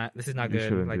is not You good.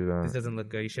 shouldn't Like do that. this doesn't look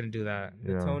good. You shouldn't do that.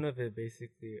 The Yeah. tone of it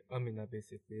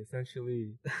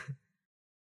essentially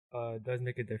does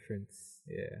make a difference.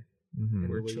 Yeah. Mhm. In the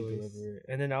Word way you choice. deliver it.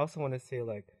 And then I also want to say,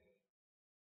 like,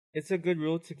 it's a good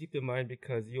rule to keep in mind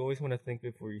because you always want to think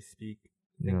before you speak.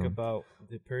 Think Yeah. about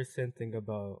the person, think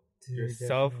about Dude,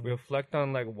 yourself, definitely. reflect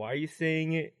on like why are you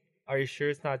saying it? Are you sure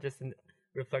it's not just a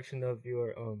reflection of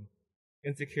your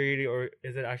insecurity, or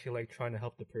is it actually like trying to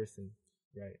help the person?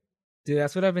 Right. Dude,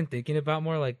 that's what I've been thinking about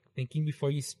more, like thinking before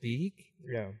you speak.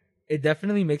 Yeah. It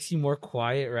definitely makes you more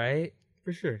quiet, right?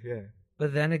 For sure, yeah.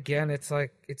 But then again, it's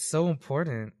like it's so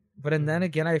important. But and then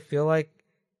again, I feel like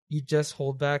you just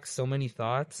hold back so many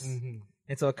thoughts, Mm-hmm.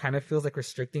 and so it kind of feels like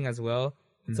restricting as well.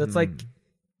 So it's like Mhm.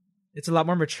 it's a lot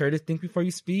more mature to think before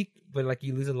you speak, but like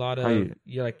you lose a lot of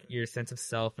your sense of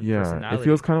self and Yeah, personality. it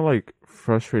feels kind of like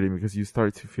frustrating because you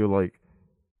start to feel like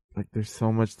there's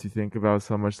so much to think about,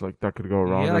 so much like that could go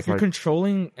wrong. Yeah, like That's you're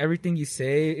controlling everything you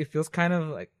say. It feels kind of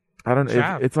like I don't know.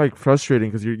 trapped. It's like frustrating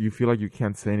because you feel like you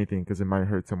can't say anything because it might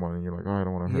hurt someone, and you're like, oh, I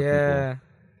don't want to hurt yeah,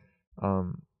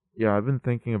 people. Yeah, I've been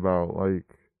thinking about like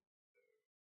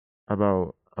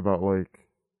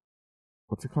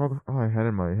what's it called? Oh, I had it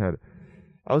in my head.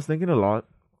 I was thinking a lot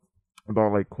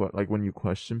about like when you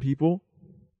question people.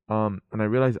 And I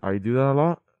realized I do that a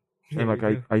lot. And like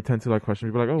I tend to like question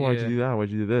people like, oh, why'd Yeah. you do that? Why'd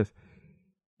you do this?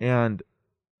 And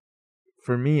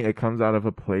for me, it comes out of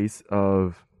a place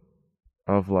of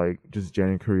like just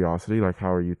genuine curiosity. Like,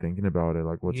 how are you thinking about it?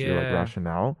 Like, what's your like Yeah.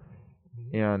 rationale?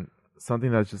 And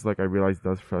something that's just like I realize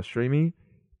does frustrate me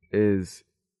is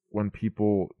when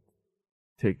people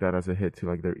take that as a hit to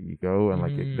like their ego and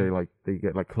Mhm. they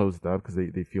get like closed up because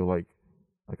they feel like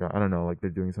I don't know, like they're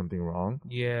doing something wrong.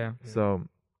 yeah, So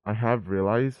I have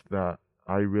realized that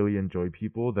I really enjoy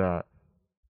people that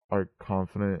are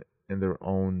confident in their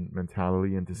own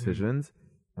mentality and decisions.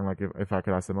 And like if I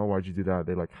could ask them, oh, why'd you do that?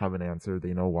 They like have an answer.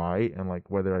 They know why. And like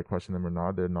whether I question them or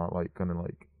not, they're not like gonna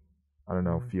like I don't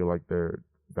know, feel like their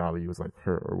value is like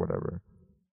hurt or whatever.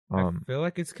 I feel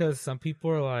like it's because some people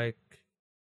are like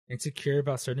insecure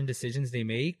about certain decisions they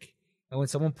make, and when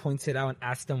someone points it out and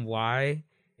asks them why,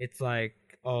 it's like,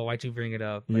 oh, why'd you bring it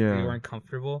up? Like Yeah. they weren't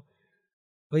comfortable.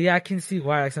 But yeah, I can see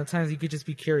why. Like sometimes you could just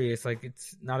be curious. Like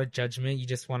it's not a judgment. You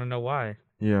just want to know why.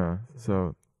 Yeah.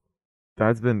 So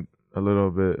that's been a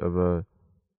little bit of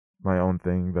my own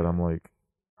thing that I'm like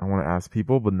I want to ask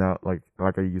people, but now like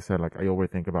you said, like I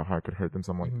overthink about how I could hurt them.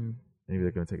 So I'm like, Mhm. maybe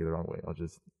they're gonna take it the wrong way. I'll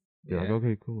just be like, Yeah.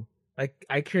 okay, cool. Like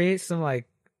I create some like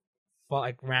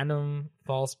random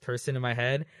false person in my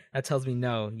head that tells me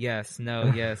no, yes, no,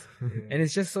 yes, and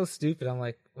it's just so stupid. I'm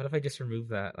like, what if I just remove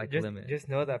that like limit? Just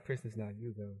know that person's not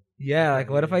you though. Yeah, like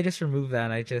what if Yeah. I just remove that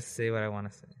and I just say what I want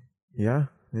to say? Yeah,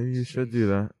 maybe you should do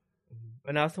that.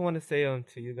 And I also want to say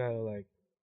to you guys like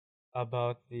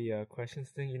about the questions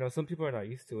thing. You know, some people are not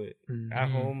used to it. At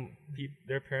Mhm. home,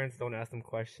 their parents don't ask them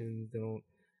questions.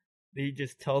 They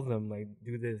just tell them like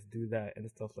do this, do that, and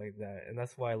stuff like that. And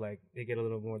that's why like they get a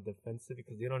little more defensive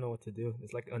because they don't know what to do.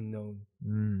 It's like unknown.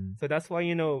 Mm. So that's why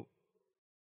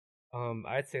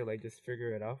I'd say like just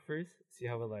figure it out first, see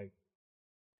how it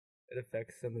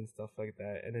affects them and stuff like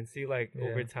that, and then see like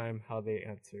over Yeah. time how they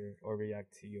answer or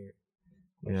react to your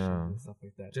questions Yeah. and stuff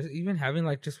like that. Just even having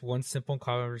like just one simple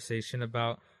conversation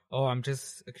about oh, I'm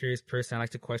just a curious person. I like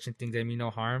to question things that mean no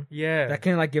harm. Yeah, That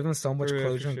can like give them so much for real, for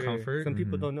closure and sure. comfort. Some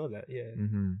people Mhm. don't know that. Yeah.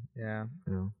 Mm-hmm. Yeah.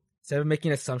 Yeah. Instead of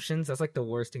making assumptions, that's like the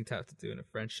worst thing to have to do in a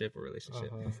friendship or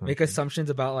relationship. Uh-huh. Make assumptions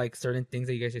about like certain things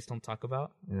that you guys just don't talk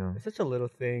about. Yeah. It's such a little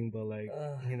thing, but like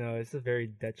it's a very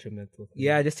detrimental thing.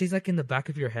 Yeah, it just stays like in the back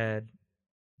of your head.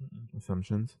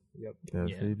 Assumptions. Yep. Yes,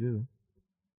 Yeah. they do.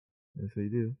 Yes, they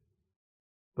do.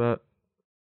 But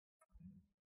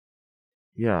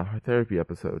yeah, our therapy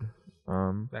episode.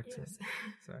 Back to Yes.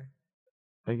 sorry.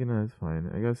 I know it's fine.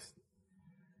 I guess.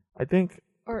 I think.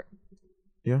 Or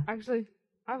Yeah. actually,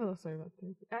 I have a little story about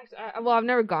therapy. Actually, I've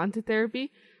never gone to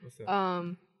therapy. What's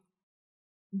up?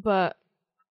 But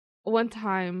one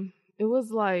time it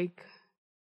was when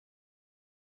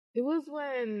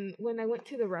I went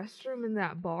to the restroom in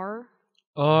that bar.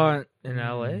 Oh, in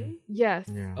LA? Yes.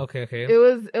 Yeah. Okay, okay. It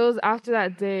was after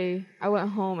that day I went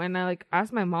home and I like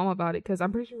asked my mom about it because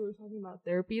I'm pretty sure we were talking about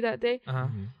therapy that day. Uh-huh.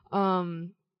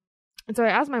 And so I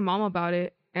asked my mom about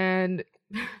it and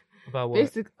About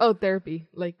what? therapy,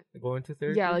 like Going to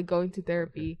therapy? yeah, like going to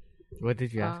therapy. What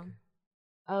did you ask?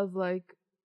 I was like,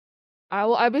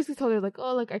 I basically told her like,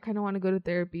 oh, like I kind of want to go to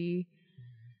therapy,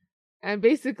 and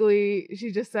basically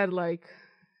she just said like,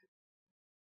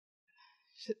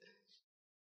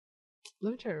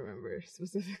 let me try to remember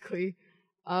specifically.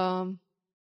 I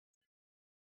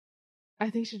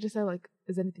think she just said like,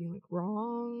 is anything like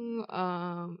wrong?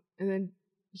 And then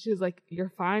she was like,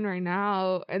 you're fine right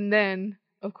now. And then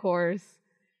of course,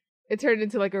 it turned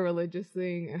into like a religious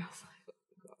thing, and I was like,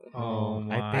 Oh I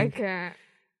my. I think- can't.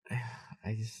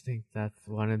 I just think that's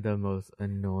one of the most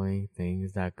annoying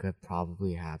things that could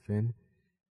probably happen.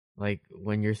 Like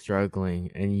when you're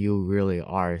struggling and you really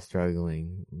are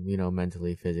struggling,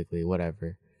 mentally, physically,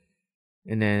 whatever.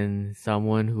 And then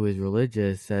someone who is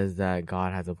religious says that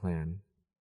God has a plan.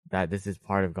 That this is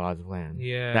part of God's plan.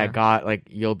 Yeah. That God, like,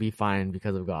 you'll be fine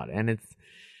because of God. And it's,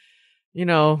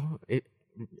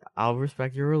 I'll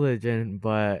respect your religion,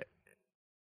 but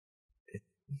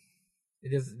It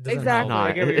doesn't Exactly. help.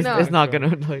 I get what it's, you're it's not saying,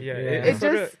 gonna, like, Yeah, Yeah. it's It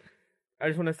sort just of. I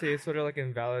just want to say it sort of like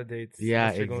invalidates. Yeah,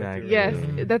 what you're going through, exactly. Yes,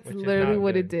 Mhm. that's Which is literally not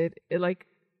what it good. did. It like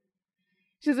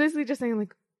she was basically just saying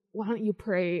like, why don't you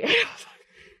pray?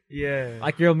 Yeah.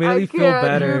 Like you'll immediately feel can't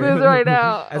better. do this right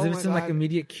now. As Oh if my it's some like God.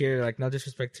 immediate cure. Like no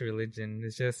disrespect to religion.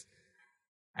 It's just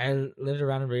I lived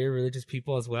around very religious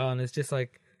people as well, and it's just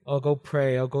like, oh, go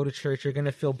pray, oh, go to church, you're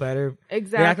gonna feel better.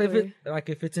 Exactly.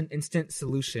 If it's an instant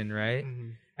solution, right?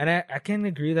 Mhm. And I can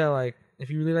agree that like if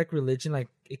you really like religion, like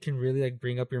it can really like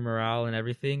bring up your morale and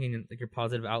everything and like your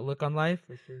positive outlook on life.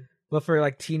 For sure. But for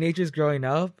like teenagers growing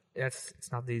up, it's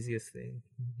not the easiest thing.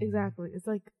 Exactly. It's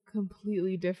like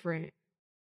completely different.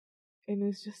 And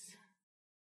it's just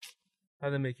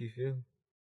How'd that make you feel?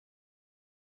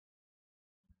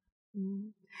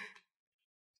 mm.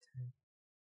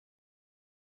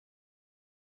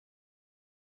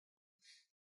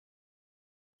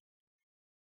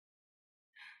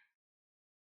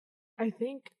 I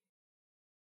think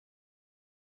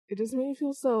it just made me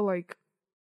feel so like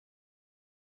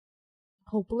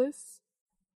hopeless.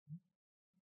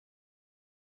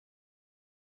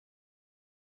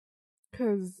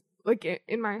 Cause like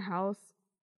in my house,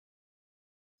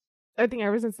 I think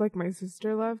ever since like my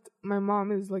sister left, my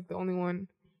mom is like the only one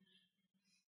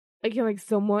I can like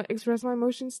somewhat express my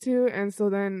emotions to, and so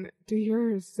then to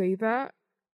hear her say that,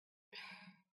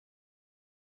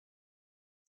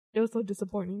 it was so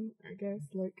disappointing, I guess.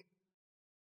 Like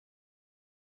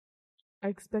I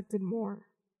expected more,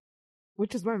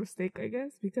 which is my mistake, I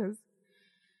guess, because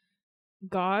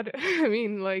God, I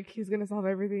mean, like he's gonna solve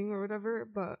everything or whatever,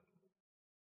 but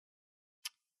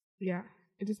yeah,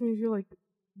 it just made me feel like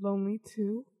lonely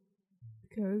too,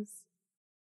 because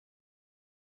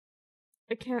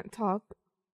I can't talk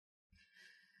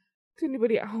to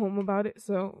anybody at home about it,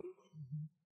 so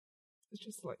it's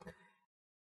just like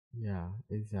Yeah,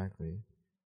 exactly.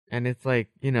 And it's like,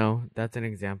 that's an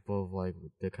example of like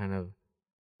the kind of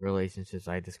relationships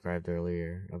I described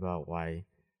earlier about why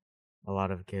a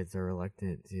lot of kids are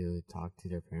reluctant to talk to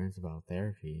their parents about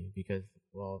therapy because,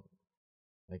 well,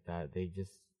 like that, they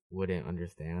just wouldn't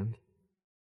understand.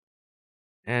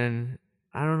 And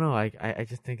I don't know, I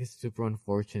just think it's super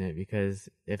unfortunate because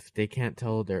if they can't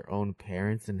tell their own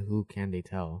parents, then who can they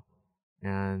tell?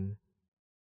 And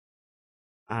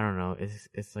I don't know.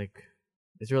 It's like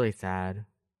it's really sad.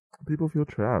 People feel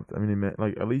trapped. I mean,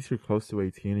 like at least you're close to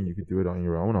 18 and you could do it on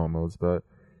your own almost. But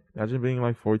imagine being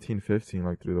like 14, 15,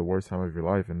 like through the worst time of your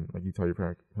life, and like you tell your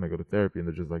parent, "Can I go to therapy?" and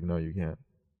they're just like, "No, you can't."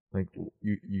 Like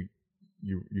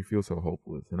you feel so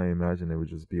hopeless, and I imagine it would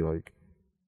just be like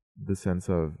the sense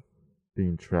of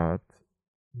being trapped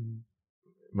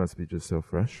must be just so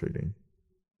frustrating.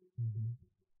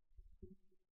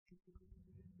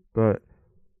 But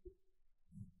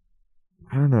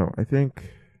I don't know. I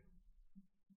think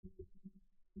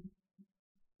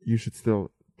you should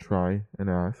still try and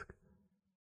ask.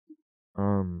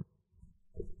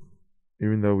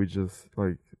 Even though we just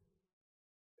like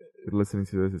listening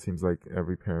to this, it seems like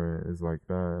every parent is like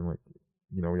that, and like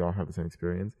we all have the same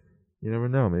experience. You never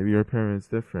know. Maybe your parent is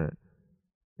different,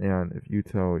 and if you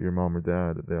tell your mom or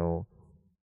dad, they'll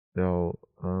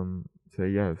say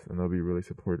yes, and they'll be really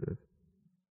supportive.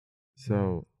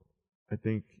 So, I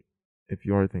think if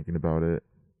you are thinking about it,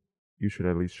 you should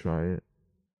at least try it,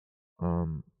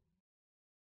 and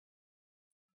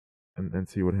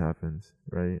see what happens.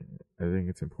 Right? I think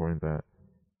it's important that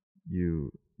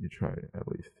you try it at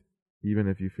least, even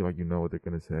if you feel like you know what they're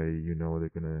gonna say, you know what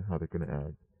how they're gonna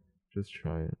act. Just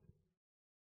try it.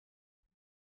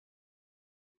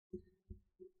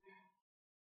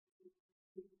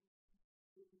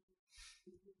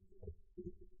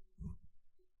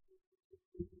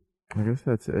 I guess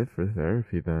that's it for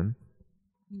therapy then.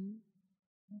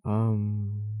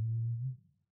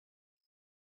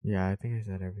 Yeah, I think I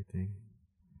said everything.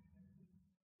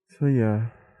 So yeah,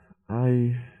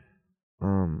 I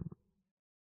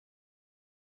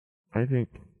think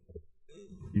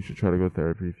you should try to go to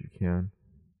therapy if you can.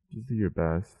 Just do your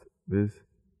best.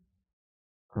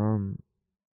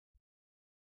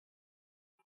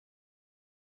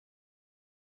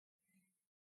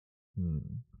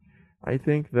 I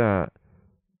think that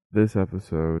this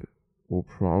episode will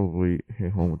probably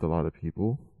hit home with a lot of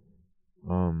people.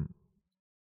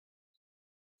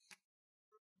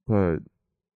 But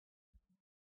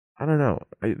I don't know.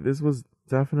 This was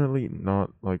definitely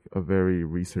not like a very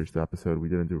researched episode. We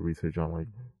didn't do research on like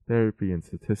therapy and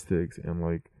statistics and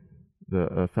like the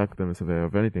effectiveness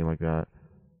of anything like that,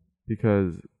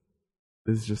 because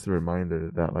this is just a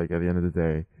reminder that like at the end of the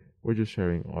day, we're just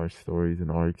sharing our stories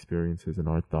and our experiences and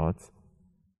our thoughts,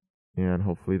 and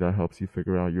hopefully that helps you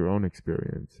figure out your own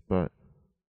experience. But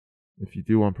if you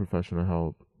do want professional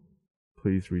help,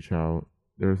 please reach out.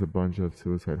 There's a bunch of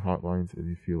suicide hotlines if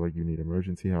you feel like you need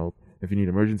emergency help. If you need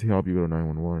emergency help, you go to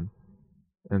 911.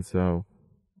 And so,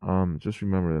 just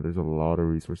remember that there's a lot of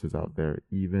resources out there,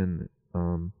 even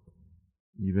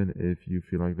if you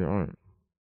feel like there aren't.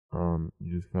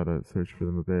 You just gotta search for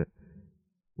them a bit.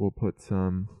 We'll put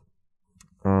some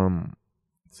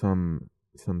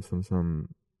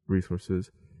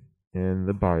resources in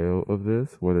the bio of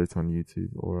this, whether it's on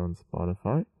YouTube or on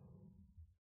Spotify.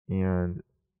 And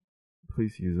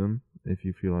please use them if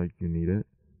you feel like you need it.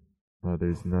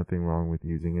 There's nothing wrong with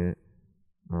using it.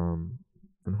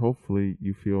 And hopefully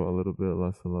you feel a little bit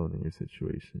less alone in your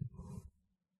situation.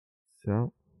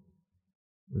 So,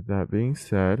 with that being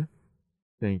said,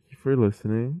 thank you for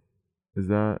listening. Is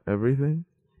that everything?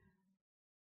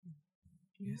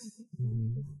 Yes.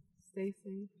 Stay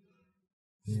safe.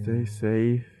 Stay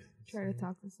safe. Try to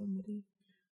talk to somebody.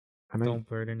 Don't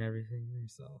burden everything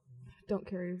yourself. Don't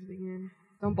carry everything in.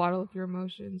 Don't bottle up your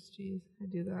emotions. Jeez, I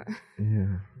do that.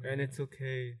 Yeah. And it's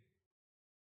okay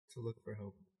to look for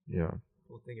help. Yeah.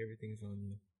 Don't think everything's on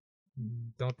you.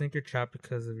 Don't think you're trapped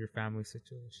because of your family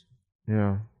situation.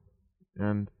 Yeah.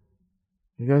 And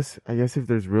I guess if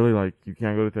there's really like you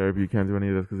can't go to therapy, you can't do any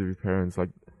of this because of your parents,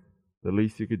 like the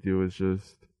least you could do is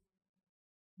just,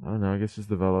 I don't know, I guess just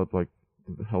develop like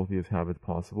the healthiest habits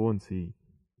possible and see,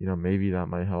 maybe that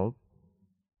might help.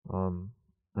 And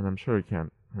I'm sure it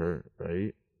can't hurt,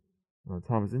 right?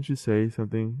 Thomas, didn't you say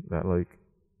something that like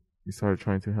you started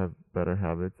trying to have better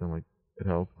habits and like it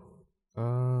helped?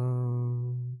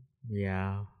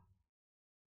 Yeah.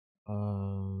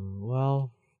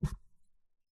 Well,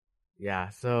 yeah,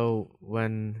 so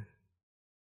when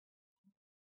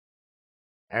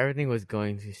everything was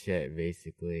going to shit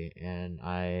basically, and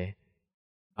I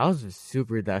was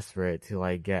super desperate to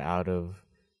like get out of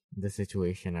the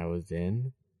situation I was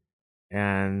in,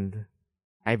 and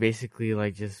I basically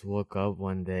like just woke up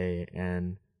one day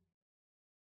and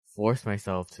forced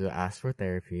myself to ask for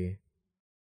therapy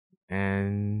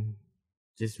and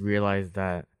just realized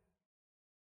that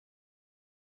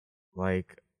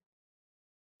like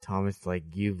Thomas, like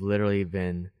you've literally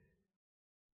been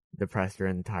depressed your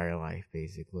entire life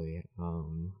basically,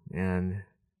 and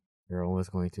you're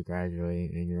almost going to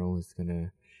graduate and you're almost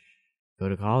gonna go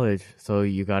to college, so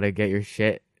you gotta get your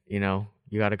shit, you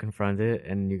gotta confront it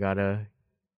and you gotta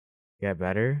get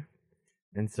better.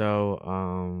 And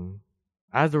so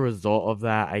as a result of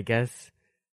that, I guess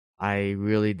I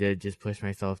really did just push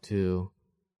myself to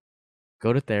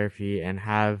go to therapy and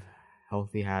have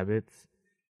healthy habits.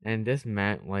 And this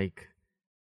meant like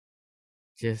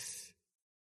just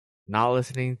not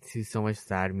listening to so much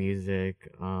sad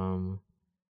music,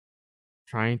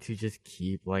 trying to just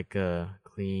keep like a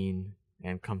clean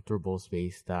and comfortable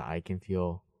space that I can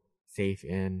feel safe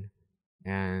in,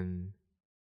 and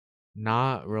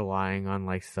not relying on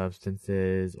like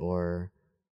substances or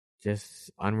just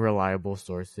unreliable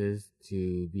sources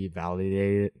to be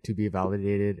validated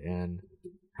and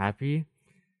happy.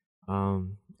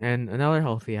 And another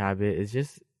healthy habit is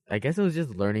just, I guess it was just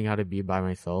learning how to be by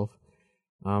myself.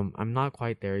 I'm not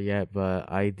quite there yet,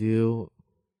 but I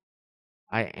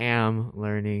am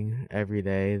learning every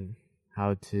day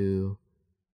how to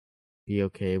be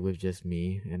okay with just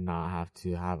me and not have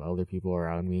to have other people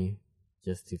around me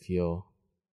just to feel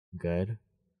good.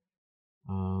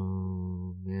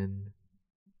 And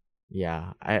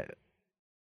yeah,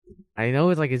 I know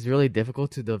it's really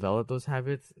difficult to develop those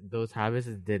habits. Those habits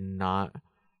did not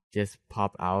just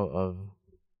pop out of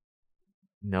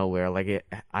nowhere.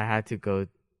 I had to go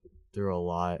through a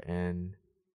lot, and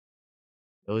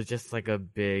it was just like a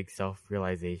big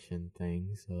self-realization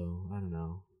thing. So I don't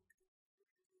know.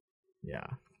 Yeah,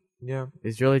 Yeah.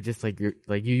 it's really just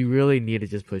you really need to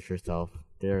just push yourself.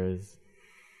 There is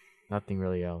nothing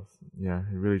really else. Yeah,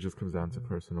 it really just comes down to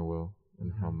personal will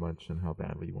and how much and how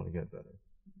badly you want to get better.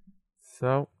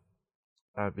 So,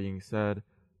 that being said,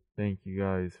 thank you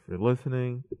guys for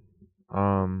listening.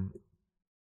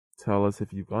 Tell us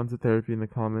if you've gone to therapy in the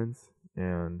comments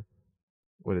and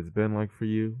what it's been like for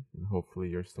you, and hopefully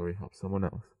your story helps someone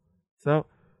else. So,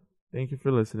 thank you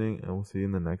for listening, and we'll see you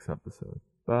in the next episode.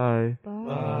 Bye.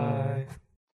 Bye. Bye.